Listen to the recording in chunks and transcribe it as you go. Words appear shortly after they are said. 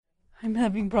I'm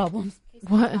having problems.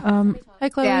 What? Hi,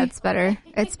 Chloe. Yeah, it's better.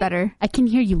 It's better. I can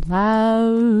hear you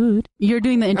loud. You're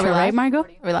doing the intro, right, Margot? Are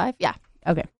we live? Yeah.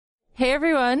 Okay. Hey,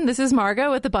 everyone. This is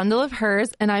Margot with the Bundle of Hers,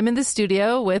 and I'm in the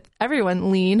studio with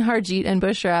everyone, Lean, Harjeet, and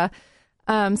Bushra.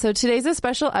 So today's a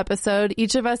special episode.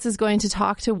 Each of us is going to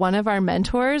talk to one of our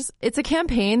mentors. It's a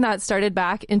campaign that started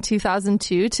back in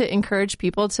 2002 to encourage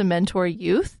people to mentor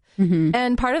youth. Mm-hmm.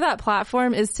 And part of that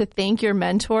platform is to thank your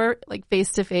mentor, like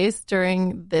face to face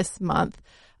during this month,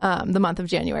 the month of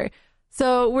January.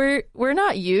 So we're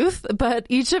not youth, but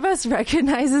each of us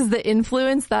recognizes the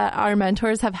influence that our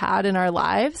mentors have had in our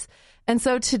lives. And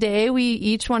so today we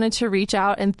each wanted to reach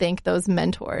out and thank those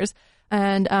mentors.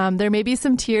 And there may be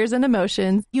some tears and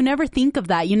emotions. You never think of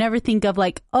that. You never think of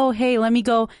like, oh, hey, let me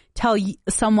go tell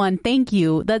someone thank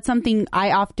you. That's something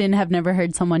I often have never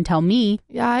heard someone tell me.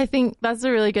 Yeah, I think that's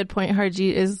a really good point,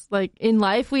 Harjeet, is like in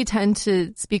life, we tend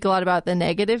to speak a lot about the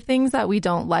negative things that we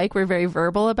don't like. We're very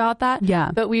verbal about that.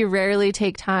 Yeah. But we rarely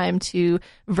take time to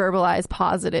verbalize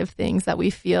positive things that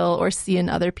we feel or see in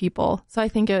other people. So I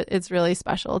think it's really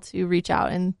special to reach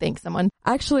out and thank someone.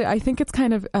 Actually, I think it's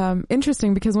kind of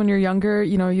interesting because when you're younger,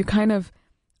 you know, you kind of,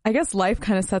 I guess life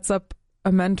kind of sets up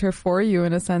a mentor for you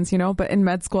in a sense, you know, but in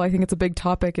med school, I think it's a big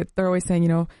topic. They're always saying, you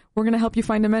know, we're going to help you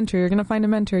find a mentor. You're going to find a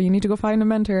mentor. You need to go find a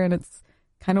mentor. And it's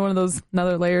kind of one of those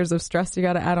another layers of stress you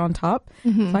got to add on top.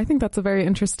 Mm-hmm. So I think that's a very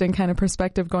interesting kind of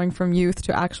perspective going from youth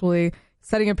to actually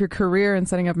setting up your career and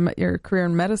setting up your career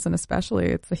in medicine, especially.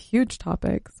 It's a huge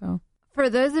topic. So for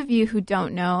those of you who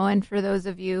don't know, and for those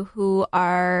of you who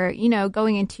are, you know,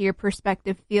 going into your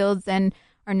prospective fields and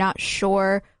are not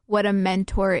sure what a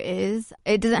mentor is,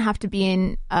 it doesn't have to be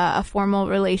in a formal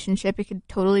relationship. It could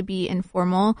totally be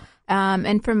informal.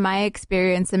 And from my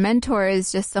experience, a mentor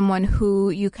is just someone who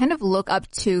you kind of look up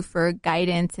to for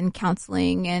guidance and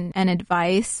counseling and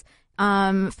advice.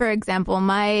 For example,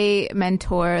 my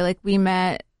mentor, like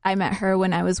I met her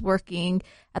when I was working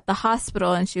at the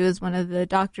hospital, and she was one of the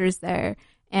doctors there.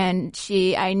 And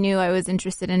I knew I was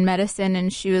interested in medicine,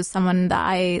 and she was someone that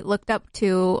I looked up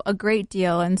to a great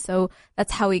deal. And so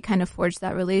that's how we kind of forged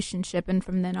that relationship. And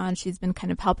from then on, she's been kind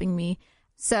of helping me.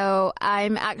 So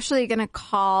I'm actually going to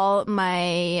call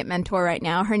my mentor right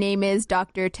now. Her name is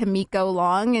Dr. Tamiko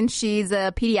Long, and she's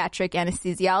a pediatric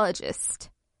anesthesiologist.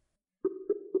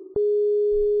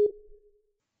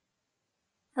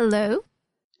 Hello.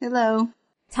 Hello.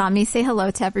 Tommy, say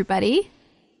hello to everybody.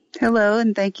 Hello,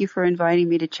 and thank you for inviting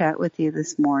me to chat with you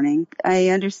this morning. I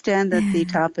understand that the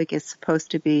topic is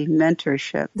supposed to be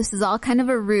mentorship. This is all kind of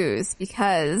a ruse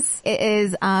because it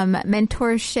is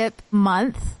mentorship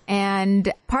month,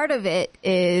 and part of it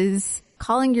is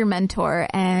calling your mentor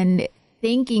and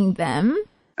thanking them.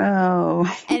 Oh.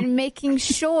 And making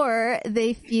sure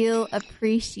they feel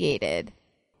appreciated.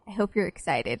 I hope you're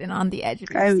excited and on the edge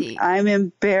of your seat. I'm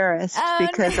embarrassed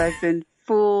because I've been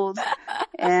fooled,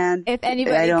 and if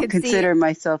anybody I don't consider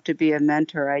myself to be a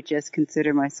mentor. I just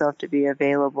consider myself to be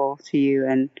available to you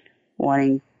and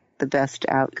wanting the best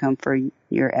outcome for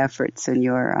your efforts and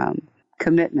your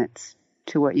commitments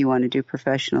to what you want to do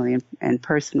professionally and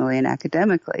personally and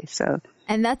academically. So,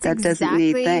 and that's that exactly doesn't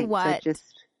need thanks. what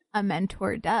a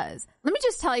mentor does. Let me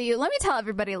tell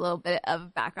everybody a little bit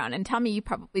of background. And Tommy, you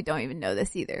probably don't even know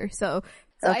this either. So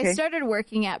okay. I started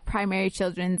working at Primary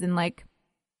Children's in like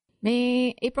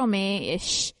April,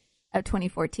 May-ish of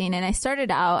 2014. And I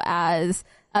started out as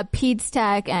a peds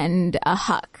tech and a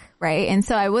HUC, right? And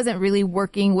so I wasn't really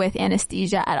working with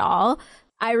anesthesia at all.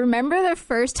 I remember the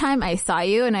first time I saw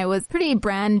you, and I was pretty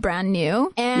brand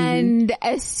new. And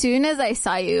as soon as I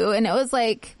saw you, and it was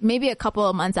like maybe a couple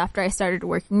of months after I started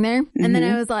working there, and then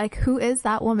I was like, who is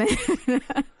that woman?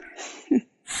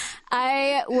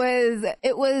 It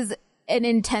was an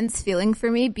intense feeling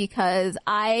for me because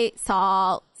I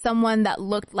saw someone that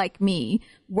looked like me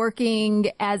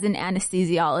working as an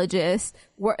anesthesiologist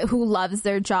who loves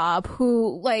their job,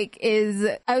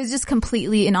 I was just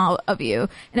completely in awe of you.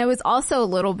 And I was also a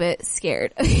little bit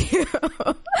scared of you.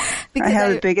 I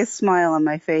have the biggest smile on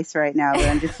my face right now, but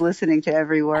I'm just listening to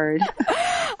every word.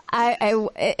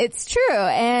 It's true.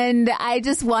 And I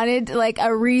just wanted like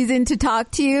a reason to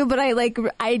talk to you, but I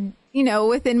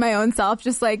within my own self,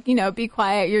 just be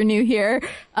quiet. You're new here.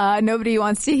 Nobody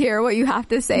wants to hear what you have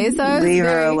to say. So leave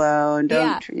her alone.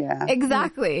 Yeah,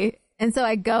 exactly. And so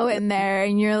I go in there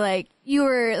and you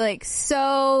were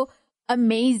so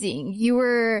amazing. You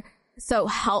were so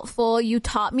helpful. You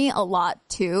taught me a lot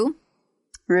too.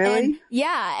 Really? And,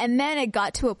 yeah. And then it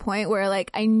got to a point where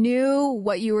I knew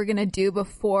what you were going to do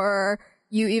before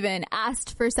you even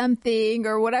asked for something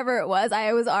or whatever it was.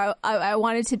 I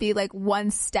wanted to be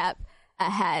one step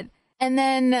ahead. And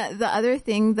then the other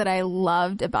thing that I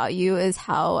loved about you is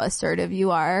how assertive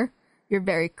you are. You're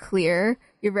very clear.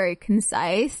 You're very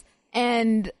concise.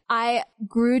 And I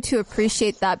grew to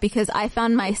appreciate that because I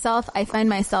find myself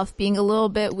being a little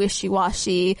bit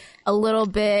wishy-washy, a little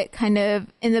bit kind of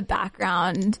in the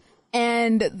background.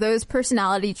 And those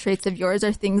personality traits of yours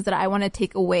are things that I want to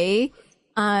take away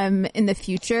in the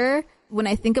future. When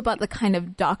I think about the kind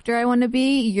of doctor I want to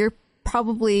be, you're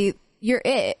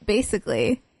it,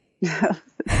 basically.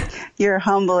 You're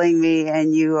humbling me,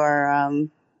 and you are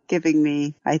giving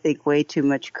me, I think, way too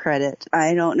much credit.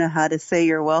 I don't know how to say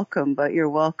you're welcome, but you're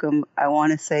welcome. I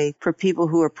want to say for people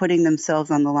who are putting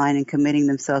themselves on the line and committing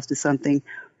themselves to something,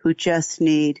 who just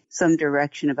need some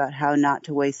direction about how not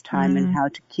to waste time and how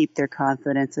to keep their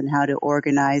confidence and how to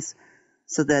organize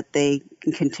so that they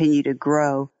can continue to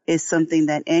grow, is something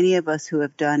that any of us who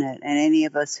have done it and any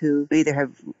of us who either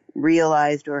have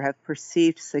realized or have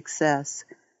perceived success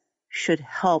should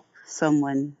help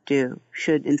someone do,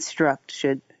 should instruct,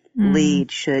 should lead,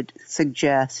 should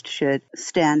suggest, should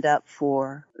stand up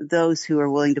for those who are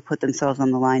willing to put themselves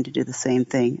on the line to do the same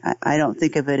thing. I don't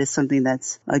think of it as something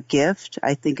that's a gift.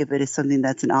 I think of it as something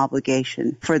that's an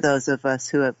obligation for those of us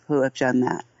who have done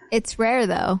that. It's rare,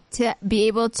 though, to be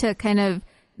able to kind of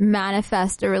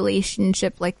manifest a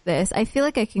relationship like this. I feel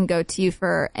like I can go to you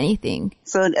for anything.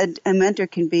 So a mentor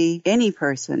can be any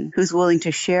person who's willing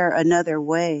to share another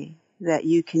way that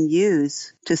you can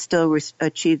use to still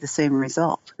achieve the same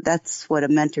result. That's what a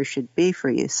mentor should be for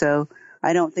you. So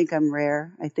I don't think I'm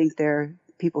rare. I think there are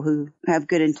people who have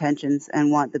good intentions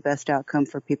and want the best outcome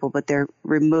for people, but they're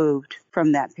removed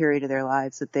from that period of their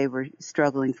lives that they were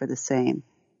struggling for the same,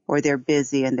 or they're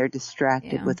busy and they're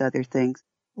distracted with other things.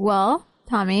 Well,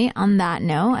 Tommy, on that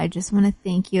note, I just want to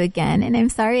thank you again, and I'm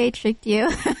sorry I tricked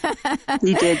you.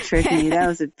 You did trick me. That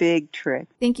was a big trick.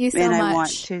 Thank you so much. And I want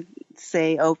to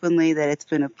say openly that it's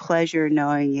been a pleasure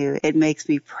knowing you. It makes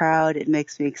me proud. It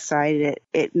makes me excited.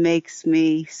 It makes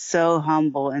me so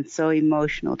humble and so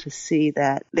emotional to see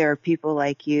that there are people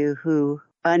like you who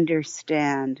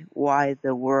understand why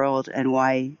the world and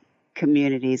why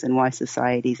communities and why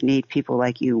societies need people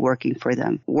like you working for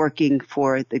them, working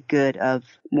for the good of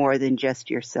more than just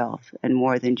yourself and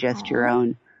more than just your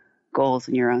own goals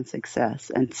and your own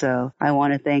success. And so I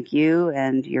want to thank you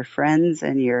and your friends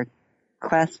and your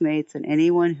classmates and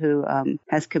anyone who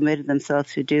has committed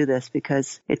themselves to do this,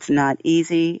 because it's not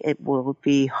easy. It will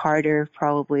be harder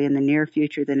probably in the near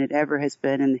future than it ever has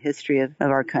been in the history of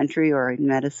our country or in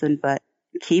medicine, but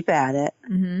keep at it.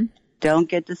 Mm-hmm. Don't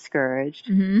get discouraged.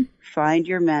 Mm-hmm. Find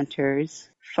your mentors,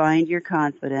 find your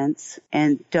confidence,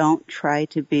 and don't try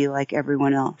to be like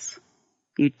everyone else.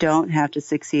 You don't have to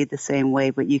succeed the same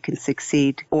way, but you can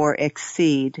succeed or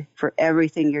exceed for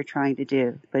everything you're trying to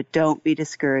do. But don't be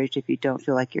discouraged if you don't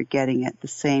feel like you're getting it the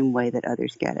same way that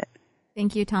others get it.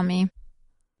 Thank you, Tommy.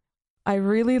 I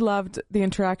really loved the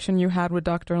interaction you had with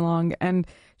Dr. Long, and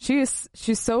she's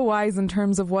so wise in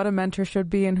terms of what a mentor should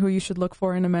be and who you should look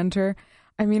for in a mentor.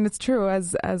 I mean, it's true.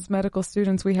 As medical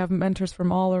students, we have mentors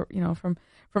from all,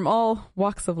 from all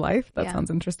walks of life. That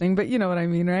sounds interesting, but you know what I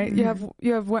mean, right? Mm-hmm.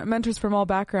 You have mentors from all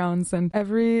backgrounds, and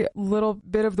every little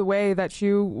bit of the way that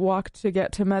you walked to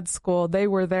get to med school, they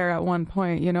were there at one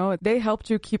point. They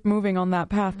helped you keep moving on that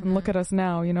path. Mm-hmm. And look at us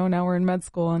now. Now we're in med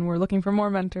school and we're looking for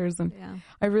more mentors. And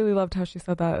I really loved how she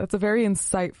said that. It's a very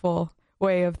insightful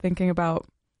way of thinking about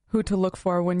who to look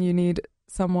for when you need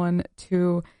someone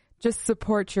to just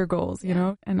support your goals, you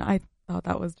know? And I thought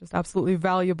that was just absolutely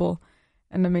valuable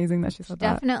and amazing that she said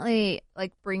that. Definitely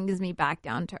brings me back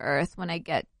down to earth. When I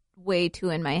get way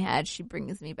too in my head, she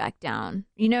brings me back down.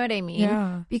 You know what I mean?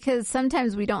 Yeah. Because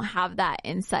sometimes we don't have that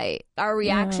insight. Our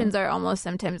reactions are almost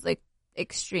sometimes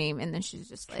extreme. And then she's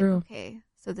just okay,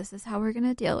 so this is how we're going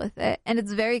to deal with it. And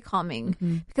it's very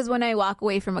calming because when I walk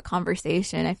away from a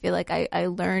conversation, I feel like I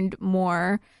learned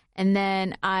more. And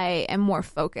then I am more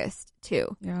focused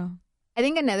too. Yeah. I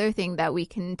think another thing that we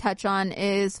can touch on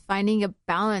is finding a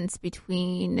balance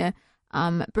between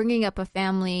bringing up a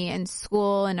family and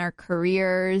school and our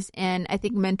careers. And I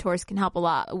think mentors can help a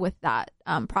lot with that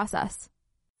process.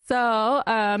 So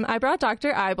I brought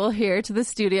Dr. Eibel here to the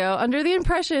studio under the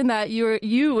impression that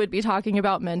you would be talking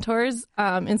about mentors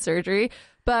in surgery.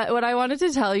 But what I wanted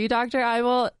to tell you, Dr.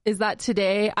 Eibel, is that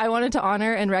today I wanted to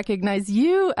honor and recognize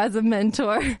you as a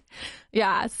mentor.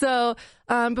 Yeah. So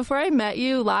before I met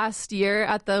you last year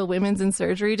at the Women's in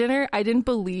Surgery dinner, I didn't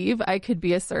believe I could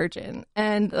be a surgeon.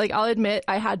 And I'll admit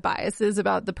I had biases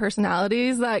about the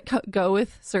personalities that go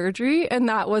with surgery. And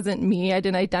that wasn't me. I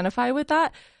didn't identify with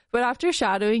that. But after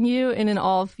shadowing you in an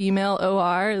all-female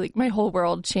OR, my whole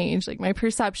world changed. My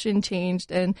perception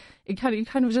changed. And it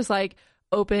kind of just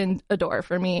opened a door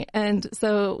for me. And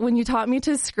so when you taught me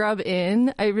to scrub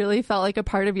in, I really felt like a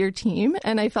part of your team,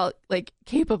 and I felt like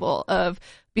capable of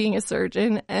being a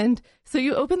surgeon. And so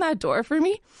you opened that door for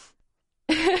me.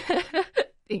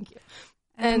 Thank you.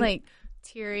 And like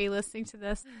teary listening to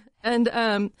this.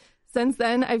 And since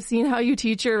then, I've seen how you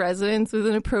teach your residents with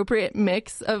an appropriate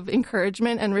mix of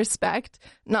encouragement and respect,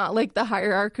 not like the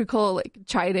hierarchical like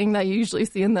chiding that you usually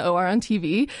see in the OR on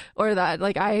TV, or that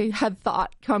like I had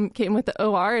thought came with the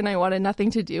OR and I wanted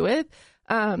nothing to do with.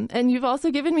 And you've also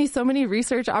given me so many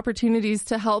research opportunities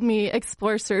to help me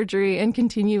explore surgery and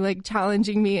continue like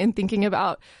challenging me and thinking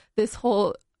about this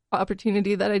whole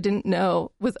opportunity that I didn't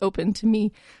know was open to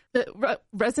me. That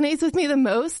resonates with me the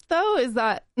most, though, is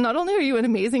that not only are you an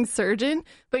amazing surgeon,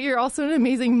 but you're also an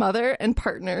amazing mother and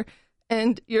partner.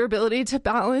 And your ability to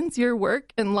balance your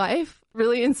work and life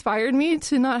really inspired me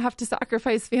to not have to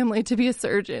sacrifice family to be a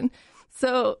surgeon.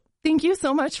 So thank you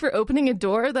so much for opening a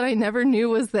door that I never knew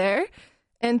was there.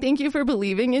 And thank you for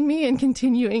believing in me and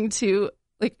continuing to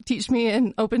like teach me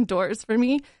and open doors for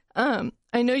me.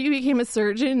 I know you became a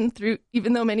surgeon through,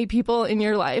 even though many people in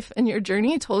your life and your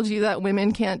journey told you that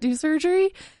women can't do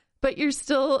surgery, but you're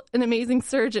still an amazing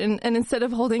surgeon. And instead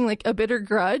of holding like a bitter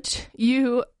grudge,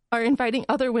 you are inviting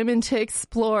other women to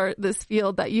explore this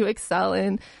field that you excel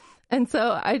in. And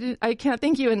so I can't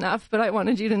thank you enough, but I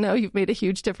wanted you to know you've made a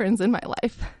huge difference in my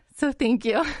life. So thank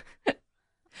you.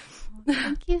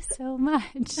 Thank you so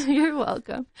much. You're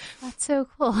welcome. That's so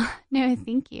cool. No,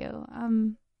 thank you.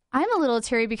 I'm a little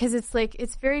teary because it's like,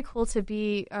 it's very cool to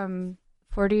be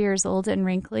 40 years old and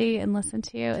wrinkly and listen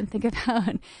to you and think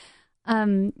about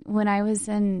when I was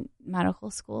in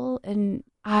medical school and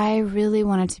I really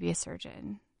wanted to be a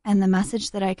surgeon. And the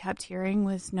message that I kept hearing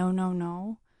was no, no,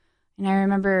 no. And I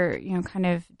remember, kind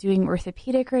of doing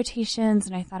orthopedic rotations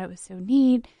and I thought it was so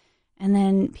neat. And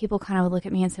then people kind of would look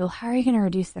at me and say, well, how are you going to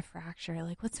reduce the fracture?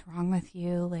 Like, what's wrong with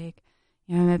you? Like,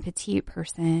 I'm a petite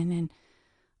person. And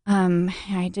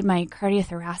I did my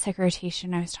cardiothoracic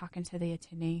rotation. I was talking to the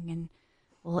attending and,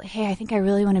 well, hey, I think I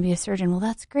really want to be a surgeon. Well,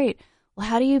 that's great. Well,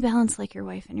 how do you balance like your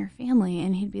wife and your family?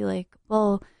 And he'd be like,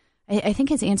 well, I think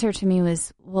his answer to me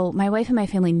was, well, my wife and my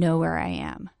family know where I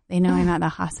am. They know I'm at the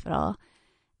hospital.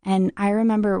 And I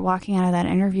remember walking out of that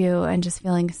interview and just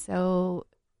feeling so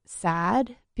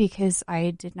sad because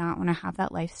I did not want to have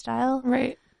that lifestyle.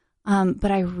 Right.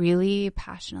 But I really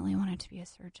passionately wanted to be a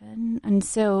surgeon. And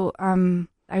so,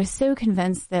 I was so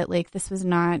convinced that like this was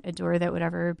not a door that would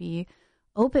ever be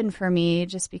open for me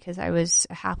just because I was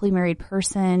a happily married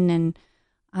person. And,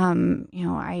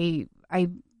 I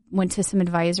went to some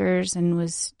advisors and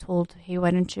was told, hey,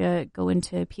 why don't you go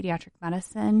into pediatric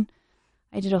medicine?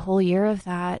 I did a whole year of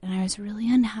that and I was really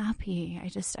unhappy. I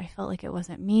felt like it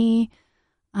wasn't me.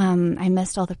 I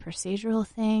missed all the procedural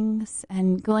things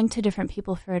and going to different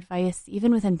people for advice,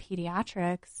 even within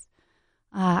pediatrics.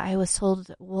 I was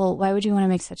told, well, why would you want to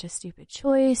make such a stupid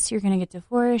choice? You're going to get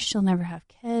divorced. You'll never have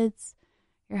kids.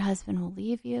 Your husband will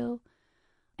leave you.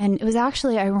 And it was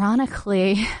actually,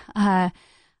 ironically, a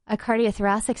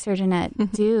cardiothoracic surgeon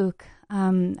at Duke,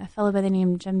 a fellow by the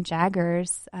name Jim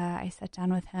Jaggers. I sat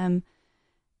down with him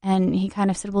and he kind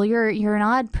of said, well, you're an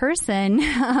odd person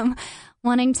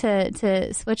wanting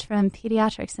to switch from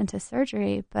pediatrics into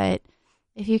surgery, but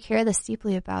if you care this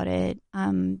deeply about it,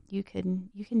 you can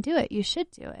do it. You should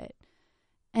do it.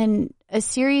 And a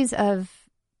series of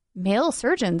male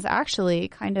surgeons actually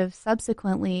kind of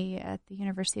subsequently at the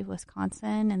University of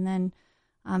Wisconsin and then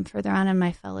further on in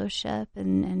my fellowship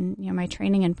and my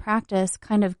training and practice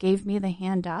kind of gave me the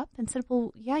hand up and said,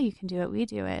 well, yeah, you can do it. We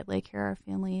do it. Like, here are our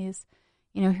families.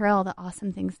 Here are all the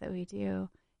awesome things that we do.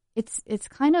 It's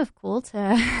kind of cool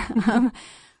to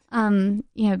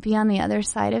be on the other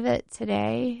side of it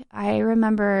today. I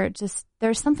remember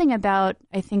there's something about,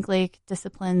 I think, like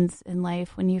disciplines in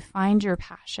life when you find your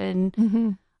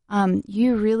passion,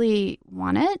 you really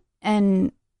want it.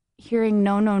 And hearing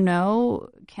no, no, no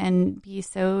can be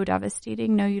so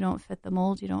devastating. No, you don't fit the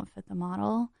mold. You don't fit the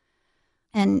model.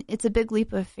 And it's a big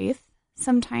leap of faith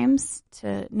sometimes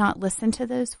to not listen to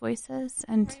those voices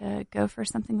and to go for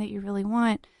something that you really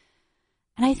want.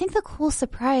 And I think the cool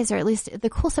surprise, or at least the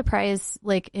cool surprise,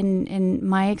 like in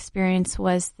my experience,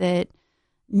 was that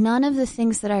none of the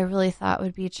things that I really thought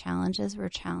would be challenges were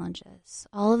challenges.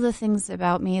 All of the things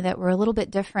about me that were a little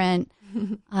bit different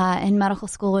in medical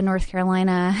school in North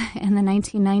Carolina in the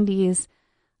 1990s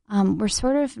were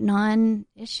sort of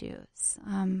non-issues.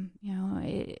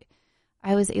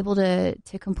 I was able to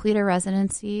complete a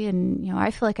residency, and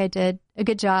I feel like I did a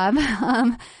good job.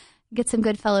 Get some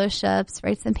good fellowships,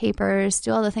 write some papers,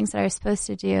 do all the things that I was supposed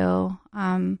to do.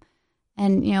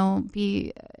 and,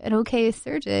 be an okay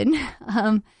surgeon.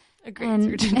 A great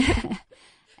surgeon.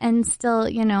 And still,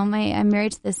 I'm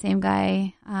married to the same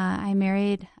guy I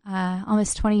married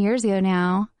almost 20 years ago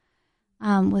now,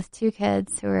 with 2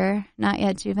 kids who are not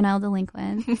yet juvenile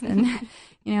delinquents. And,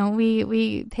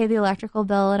 we pay the electrical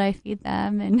bill and I feed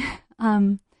them,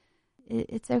 and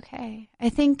it's okay. I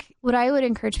think what I would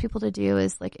encourage people to do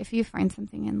is, like, if you find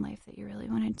something in life that you really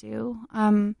want to do,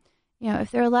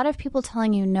 if there are a lot of people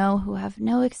telling you no who have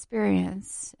no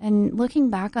experience, and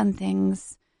looking back on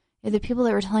things, the people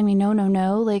that were telling me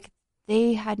no, like,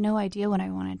 they had no idea what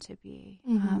I wanted to be.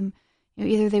 Mm-hmm.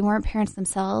 Either they weren't parents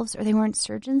themselves or they weren't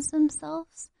surgeons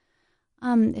themselves.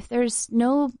 If there's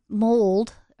no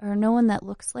mold or no one that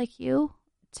looks like you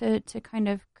to kind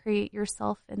of create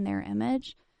yourself in their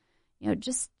image,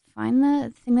 just find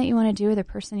the thing that you want to do or the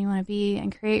person you want to be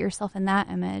and create yourself in that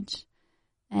image.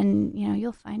 And,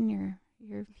 you'll find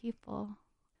your people.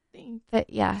 Thanks. But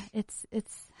yeah,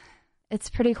 it's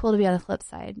pretty cool to be on the flip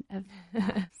side of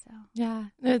that, so. Yeah,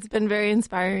 it's been very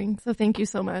inspiring. So thank you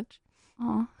so much.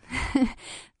 Oh,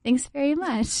 thanks very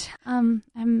much. I'm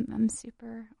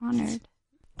super honored.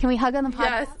 Can we hug on the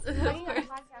podcast? Yes, of course.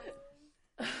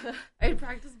 I had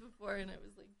practiced before and I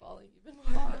was like bawling even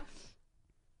more.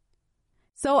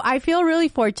 So I feel really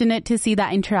fortunate to see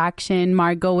that interaction,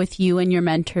 Margot, with you and your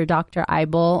mentor, Dr.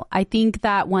 Eibel. I think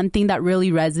that one thing that really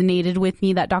resonated with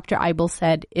me that Dr. Eibel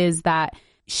said is that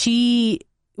she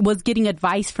was getting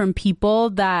advice from people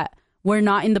that were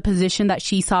not in the position that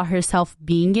she saw herself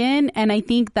being in. And I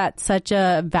think that's such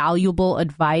a valuable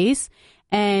advice,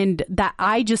 and that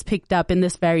I just picked up in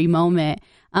this very moment.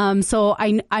 So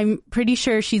I'm pretty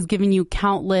sure she's given you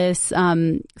countless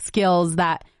skills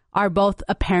that are both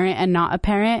apparent and not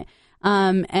apparent.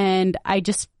 And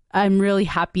I'm really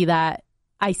happy that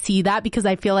I see that, because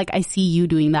I feel like I see you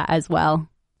doing that as well.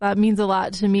 That means a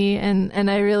lot to me. And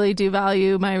I really do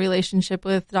value my relationship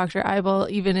with Dr. Eibel,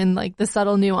 even in like the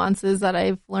subtle nuances that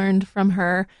I've learned from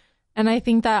her. And I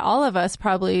think that all of us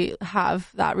probably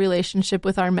have that relationship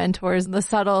with our mentors, the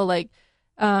subtle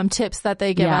tips that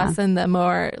they give us and the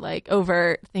more like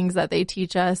overt things that they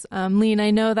teach us. Lean,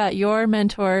 I know that your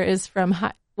mentor is from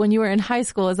when you were in high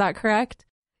school. Is that correct?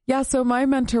 Yeah, so my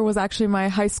mentor was actually my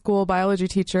high school biology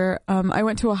teacher. I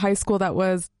went to a high school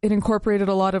it incorporated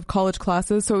a lot of college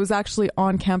classes, so it was actually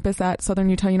on campus at Southern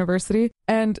Utah University.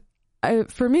 And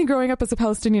for me, growing up as a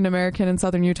Palestinian American in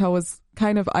Southern Utah was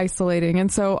kind of isolating.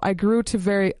 And so I grew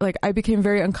to I became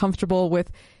very uncomfortable with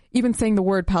even saying the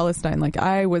word Palestine. Like,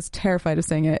 I was terrified of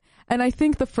saying it. And I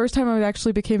think the first time I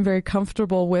actually became very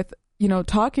comfortable with,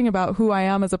 talking about who I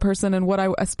am as a person and what I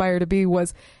aspire to be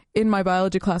was in my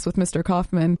biology class with Mr.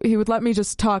 Kaufman. He would let me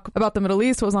just talk about the Middle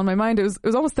East, what was on my mind. It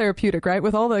was almost therapeutic, right?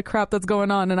 With all the crap that's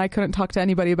going on and I couldn't talk to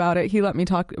anybody about it. He let me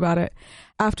talk about it.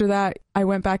 After that, I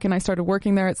went back and I started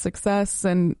working there at Success,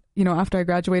 and, after I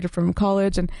graduated from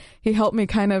college, and he helped me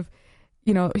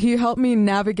he helped me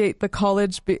navigate the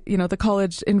college, the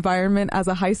college environment as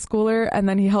a high schooler. And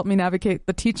then he helped me navigate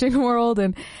the teaching world.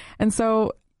 And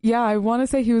so, yeah, I want to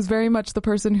say he was very much the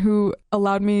person who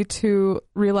allowed me to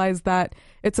realize that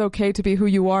it's okay to be who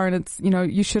you are. And it's,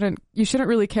 you shouldn't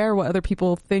really care what other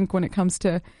people think when it comes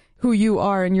to who you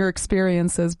are and your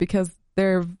experiences, because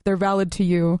they're valid to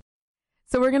you.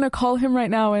 So we're going to call him right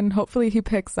now and hopefully he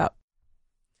picks up.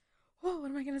 Oh,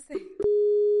 what am I going to say?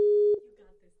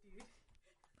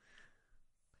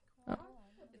 Oh.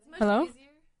 Hello?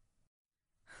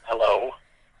 Hello.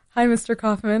 Hi, Mr.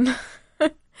 Kaufman.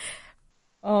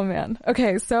 Oh, man.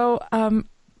 Okay, so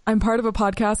I'm part of a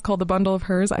podcast called The Bundle of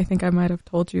Hers. I think I might have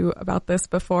told you about this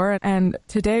before. And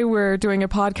today we're doing a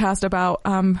podcast about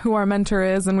who our mentor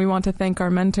is, and we want to thank our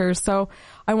mentors. So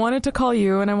I wanted to call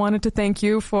you, and I wanted to thank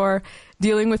you for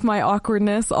dealing with my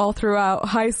awkwardness all throughout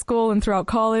high school and throughout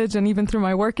college, and even through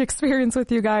my work experience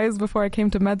with you guys before I came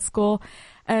to med school.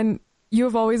 And you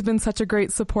have always been such a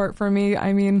great support for me.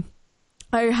 I mean,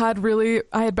 I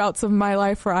had bouts of my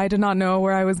life where I did not know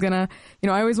where I was gonna,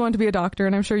 I always wanted to be a doctor,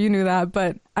 and I'm sure you knew that,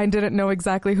 but I didn't know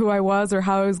exactly who I was or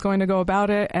how I was going to go about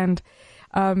it. And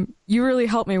you really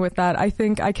helped me with that. I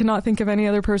cannot think of any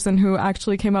other person who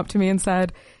actually came up to me and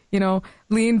said,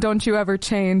 Lean, don't you ever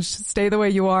change. Stay the way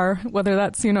you are, whether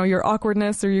that's, your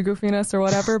awkwardness or your goofiness or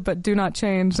whatever, but do not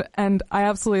change. And I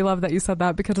absolutely love that you said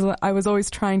that, because I was always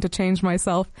trying to change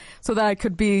myself so that I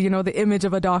could be, the image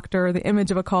of a doctor or the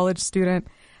image of a college student.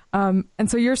 And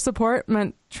so your support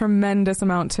meant tremendous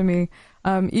amount to me.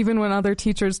 Even when other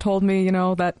teachers told me,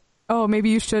 that, oh, maybe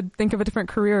you should think of a different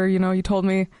career. You told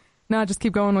me, nah, just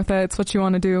keep going with it. It's what you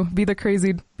want to do. Be the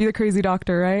crazy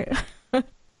doctor, right?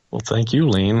 Well, thank you,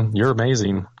 Lean. You're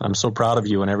amazing. I'm so proud of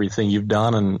you and everything you've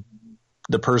done and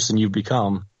the person you've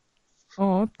become.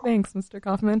 Oh, thanks, Mr.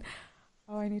 Kaufman.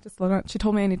 Oh, I need to slow down. She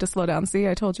told me I need to slow down. See,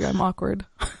 I told you I'm awkward.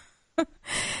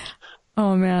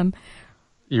 Oh, man.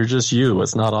 You're just you.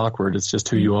 It's not awkward. It's just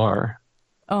who you are.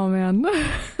 Oh, man.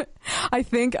 I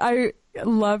think I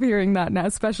love hearing that now,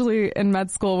 especially in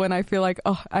med school when I feel like,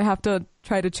 oh, I have to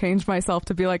try to change myself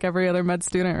to be like every other med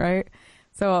student, right?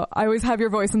 So I always have your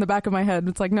voice in the back of my head.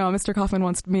 It's like, no, Mr. Kaufman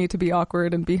wants me to be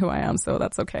awkward and be who I am, so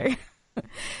that's okay.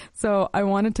 So I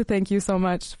wanted to thank you so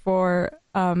much for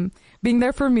being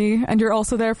there for me, and you're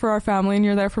also there for our family, and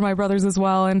you're there for my brothers as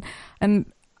well.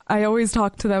 And I always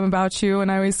talk to them about you,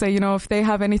 and I always say, you know, if they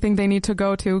have anything they need to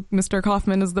go to, Mr.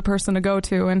 Kaufman is the person to go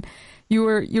to. And you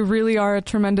really are a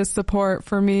tremendous support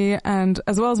for me, and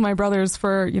as well as my brothers,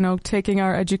 for, you know, taking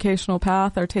our educational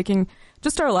path, or taking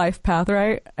just our life path,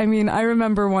 right? I mean, I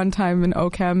remember one time in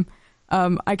OChem,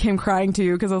 I came crying to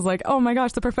you because I was like, oh my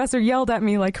gosh, the professor yelled at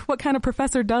me. Like, what kind of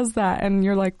professor does that? And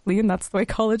you're like, Lean, that's the way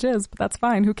college is, but that's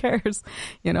fine. Who cares?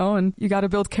 You know, and you got to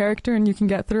build character and you can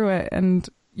get through it. And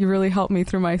you really helped me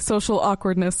through my social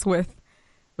awkwardness with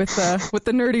the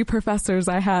nerdy professors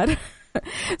I had.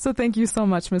 So thank you so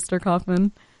much, Mr.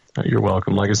 Kaufman. You're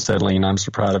welcome. Like I said, Lean, I'm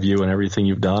so proud of you and everything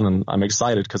you've done. And I'm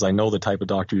excited because I know the type of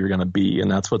doctor you're going to be.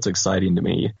 And that's what's exciting to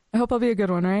me. I hope I'll be a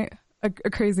good one, right?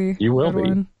 A crazy You will be.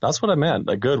 one. That's what I meant.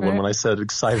 A good Right. one when I said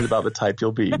excited about the type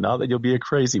you'll be. Not that you'll be a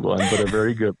crazy one, but a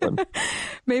very good one.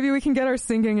 Maybe we can get our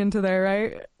singing into there,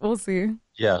 right? We'll see.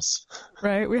 Yes.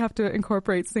 Right? We have to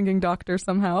incorporate singing doctor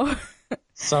somehow.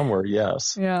 Somewhere,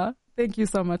 yes. Yeah. Thank you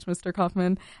so much, Mr.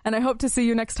 Kaufman. And I hope to see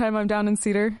you next time I'm down in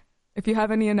Cedar. If you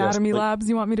have any anatomy labs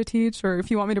you want me to teach, or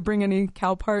if you want me to bring any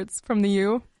cow parts from the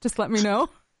U, just let me know.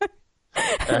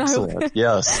 Excellent.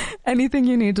 Yes. Anything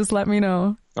you need, just let me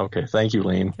know. Okay. Thank you,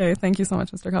 Lean. Okay. Thank you so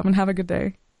much, Mr. Kaufman. Have a good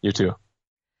day. You too.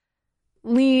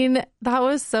 Lean, that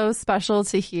was so special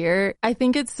to hear. I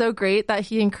think it's so great that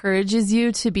he encourages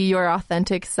you to be your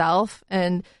authentic self,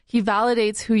 and he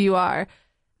validates who you are.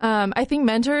 I think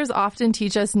mentors often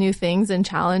teach us new things and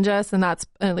challenge us, and that's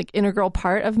like integral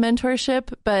part of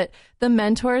mentorship. But the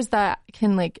mentors that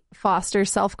can like foster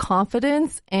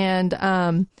self-confidence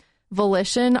and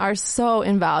volition are so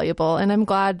invaluable. And I'm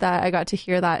glad that I got to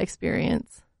hear that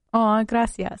experience. Oh,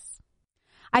 gracias.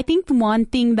 I think one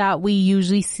thing that we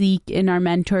usually seek in our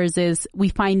mentors is we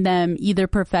find them either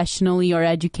professionally or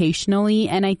educationally.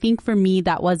 And I think for me,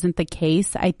 that wasn't the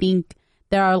case. I think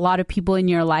there are a lot of people in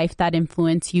your life that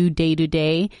influence you day to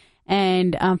day.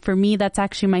 And for me, that's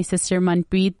actually my sister,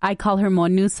 Manpreet. I call her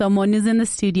Monu. So Monu's in the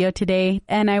studio today.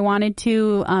 And I wanted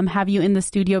to have you in the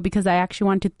studio because I actually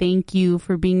want to thank you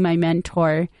for being my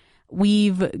mentor.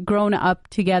 We've grown up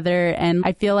together, and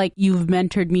I feel like you've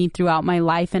mentored me throughout my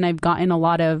life, and I've learned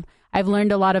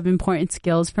a lot of important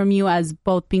skills from you, as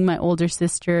both being my older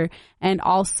sister and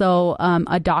also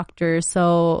a doctor.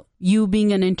 So you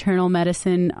being an internal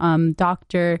medicine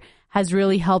doctor has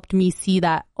really helped me see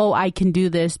that, oh, I can do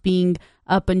this, being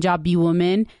a Punjabi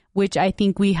woman, which I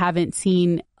think we haven't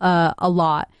seen a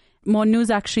lot. Monu's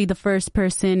actually the first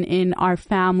person in our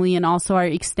family and also our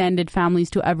extended families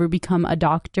to ever become a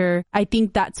doctor. I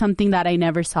think that's something that I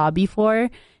never saw before.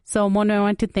 So Monu, I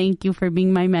want to thank you for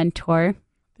being my mentor.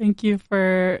 Thank you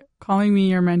for calling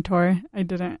me your mentor. I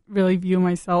didn't really view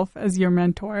myself as your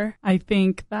mentor. I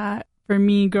think that for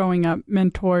me growing up,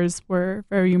 mentors were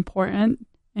very important,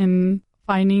 and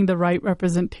finding the right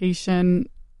representation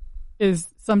is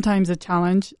sometimes a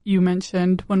challenge. You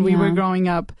mentioned when we were growing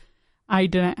up, I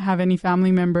didn't have any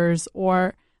family members,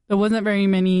 or there wasn't very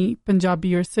many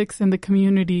Punjabi or Sikhs in the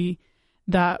community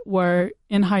that were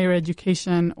in higher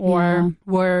education or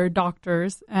were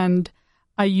doctors. And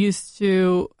I used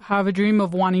to have a dream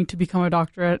of wanting to become a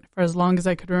doctor for as long as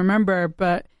I could remember,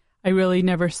 but I really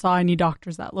never saw any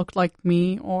doctors that looked like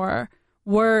me or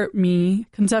were me.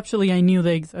 Conceptually, I knew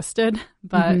they existed,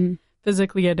 but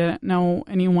physically, I didn't know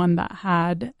anyone that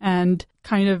had. And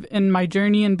kind of in my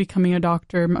journey in becoming a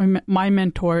doctor, my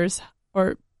mentors,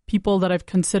 or people that I've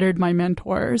considered my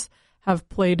mentors, have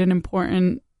played an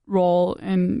important role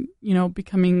in, you know,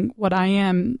 becoming what I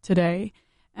am today.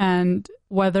 And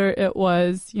whether it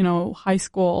was, you know, high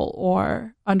school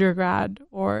or undergrad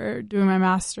or doing my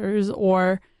master's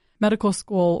or medical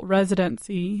school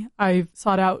residency, I've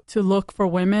sought out to look for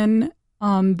women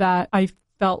that I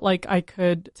felt like I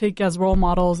could take as role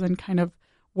models and kind of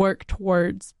work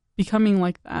towards becoming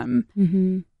like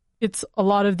them. It's a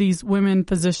lot of these women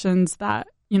physicians that,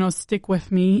 you know, stick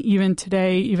with me even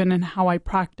today, even in how I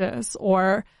practice,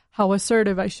 or how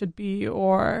assertive I should be,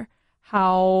 or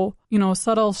how, you know,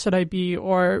 subtle should I be,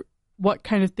 or what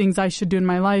kind of things I should do in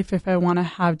my life if I want to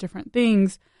have different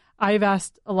things. I've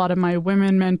asked a lot of my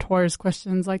women mentors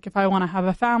questions like, if I want to have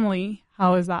a family,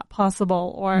 how is that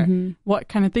possible? Or what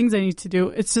kind of things I need to do.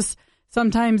 It's just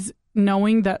sometimes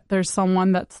knowing that there's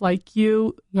someone that's like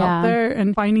you out there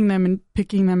and finding them and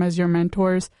picking them as your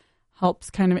mentors helps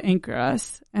kind of anchor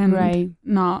us and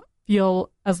not feel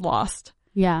as lost.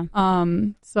 Yeah.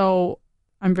 So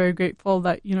I'm very grateful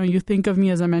that, you think of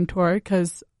me as a mentor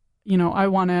because, I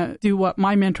want to do what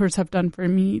my mentors have done for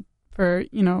me, for,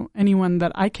 anyone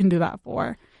that I can do that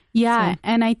for. Yeah. So.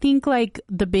 And I think like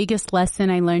the biggest lesson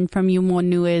I learned from you,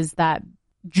 Monu, is that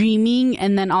dreaming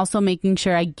and then also making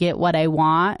sure I get what I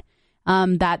want.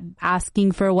 That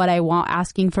asking for what I want,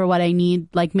 asking for what I need,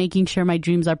 like making sure my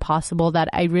dreams are possible, that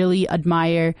I really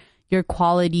admire your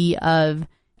quality of,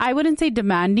 I wouldn't say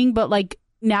demanding, but like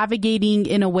navigating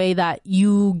in a way that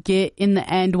you get in the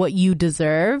end what you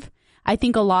deserve. I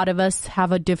think a lot of us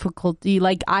have a difficulty,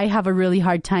 like I have a really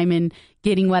hard time in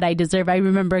getting what I deserve. I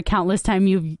remember countless times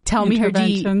you tell me,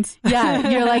 Harjeet,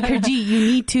 you're like, Harjeet, you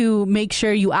need to make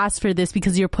sure you ask for this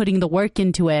because you're putting the work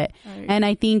into it. Right. And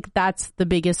I think that's the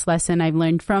biggest lesson I've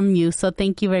learned from you. So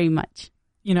thank you very much.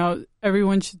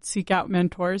 Everyone should seek out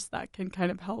mentors that can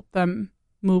kind of help them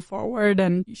move forward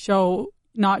and show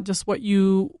not just what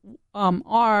you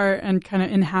are and kind of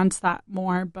enhance that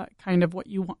more, but kind of what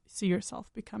you see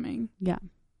yourself becoming. Yeah.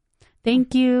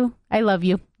 Thank you. I love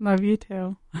you. Love you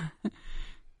too.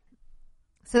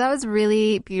 So that was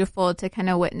really beautiful to kind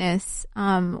of witness.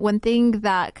 One thing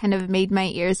that kind of made my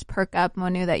ears perk up,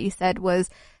 Monu, that you said was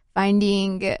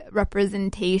finding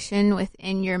representation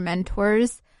within your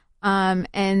mentors.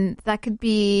 And that could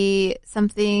be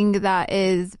something that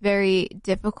is very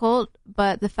difficult,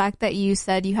 but the fact that you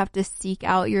said you have to seek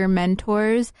out your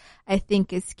mentors, I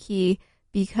think is key,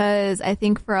 because I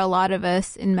think for a lot of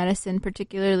us in medicine,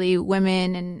 particularly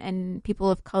women and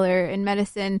people of color in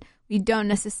medicine, we don't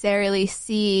necessarily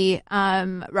see,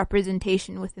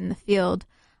 representation within the field.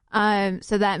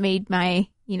 So that made my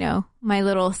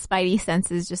little spidey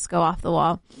senses just go off the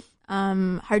wall.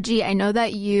 Harjeet, I know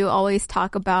that you always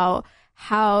talk about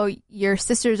how your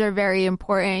sisters are very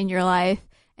important in your life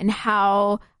and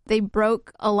how they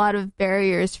broke a lot of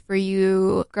barriers for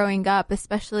you growing up,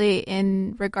 especially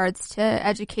in regards to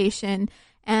education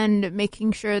and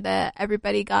making sure that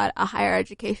everybody got a higher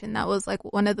education. That was like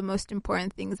one of the most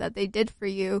important things that they did for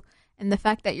you. And the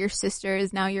fact that your sister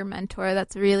is now your mentor,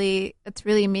 that's really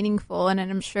meaningful. And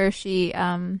I'm sure she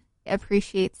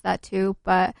appreciates that too.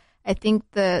 But I think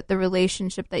the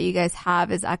relationship that you guys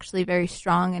have is actually very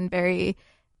strong and very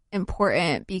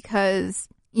important because,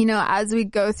 as we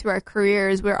go through our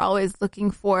careers, we're always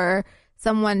looking for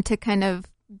someone to kind of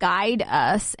guide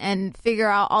us and figure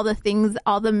out all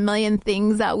the million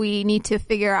things that we need to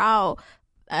figure out.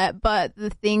 But the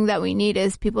thing that we need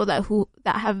is people that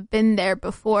have been there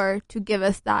before to give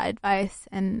us that advice.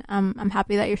 And I'm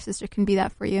happy that your sister can be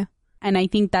that for you. And I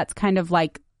think that's kind of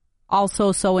like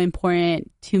also so important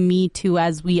to me too,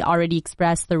 as we already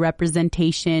expressed, the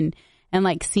representation and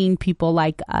like seeing people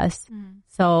like us.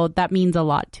 So that means a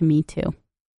lot to me too.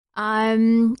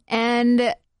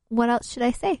 And what else should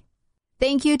I say?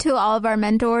 Thank you to all of our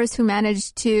mentors who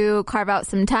managed to carve out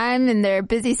some time in their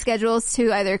busy schedules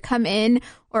to either come in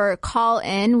or call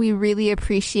in. We really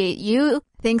appreciate you.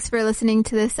 Thanks for listening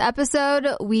to this episode.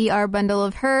 We are Bundle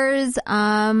of Hers.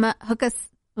 Hook us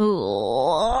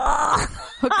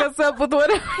up with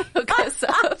whatever. Hook us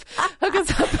up.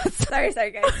 Sorry,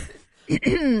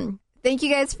 guys. Thank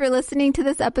you guys for listening to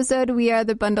this episode. We are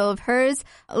the Bundle of Hers.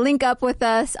 Link up with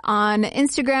us on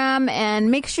Instagram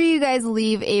and make sure you guys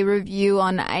leave a review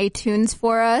on iTunes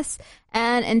for us.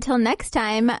 And until next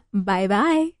time, bye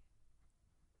bye.